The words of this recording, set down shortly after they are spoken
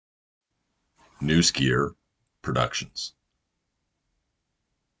Nuskier Productions.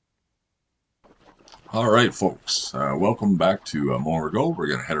 All right, folks, welcome back to Mont Rigaud. We're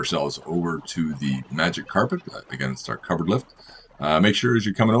going to head ourselves over to the magic carpet. Again, it's our covered lift. Make sure as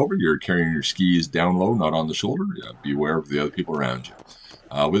you're coming over, you're carrying your skis down low, not on the shoulder. Be aware of the other people around you.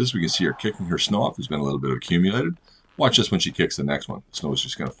 With this, we can see her kicking her snow off. There's been a little bit of accumulated. Watch this when she kicks the next one. The snow is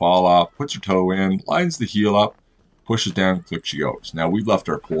just going to fall off, puts her toe in, lines the heel up, pushes down, click she goes. Now, we've left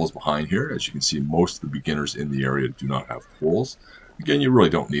our poles behind here. As you can see, most of the beginners in the area do not have poles. Again, you really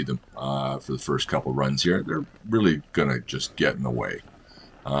don't need them for the first couple runs here. They're really going to just get in the way.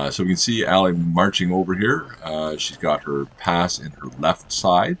 So we can see Allie marching over here. She's got her pass in her left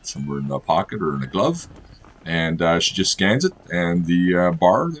side, somewhere in the pocket or in a glove. And she just scans it, and the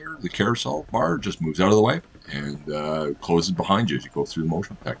bar there, the carousel bar, just moves out of the way and closes behind you as you go through the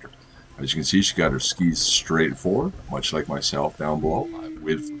motion detector. As you can see, she got her skis straight forward, much like myself down below. I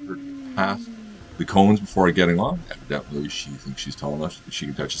waited for her to pass the cones before getting on. Evidently, she thinks she's tall enough that she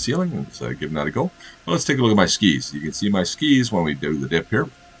can touch the ceiling, and so giving that a go. Well, let's take a look at my skis. You can see my skis, when we do the dip here,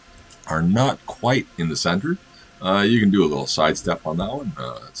 are not quite in the center. You can do a little side step on that one.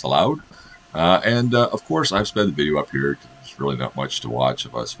 It's allowed. Of course, I've sped the video up here because there's really not much to watch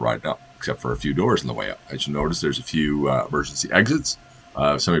of us riding up, except for a few doors on the way up. As you notice, there's a few emergency exits.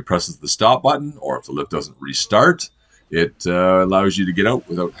 If somebody presses the stop button, or if the lift doesn't restart, it allows you to get out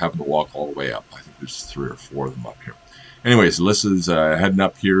without having to walk all the way up. I think there's 3 or 4 of them up here. Anyways, Alyssa's heading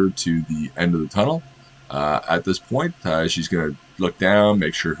up here to the end of the tunnel. At this point, she's going to look down,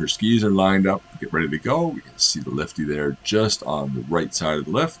 make sure her skis are lined up, get ready to go. We can see the lifty there just on the right side of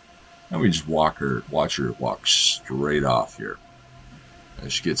the lift. And we just watch her walk straight off here.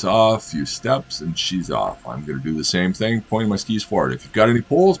 As she gets off, a few steps, and she's off. I'm going to do the same thing, pointing my skis forward. If you've got any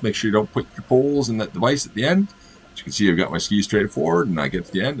poles, make sure you don't put your poles in that device at the end. As you can see, I've got my skis straight forward, and I get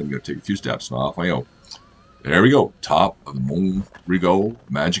to the end. I'm going to take a few steps, and off I go. There we go. Top of the Mont Rigaud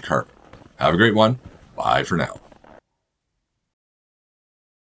magic carpet. Have a great one. Bye for now.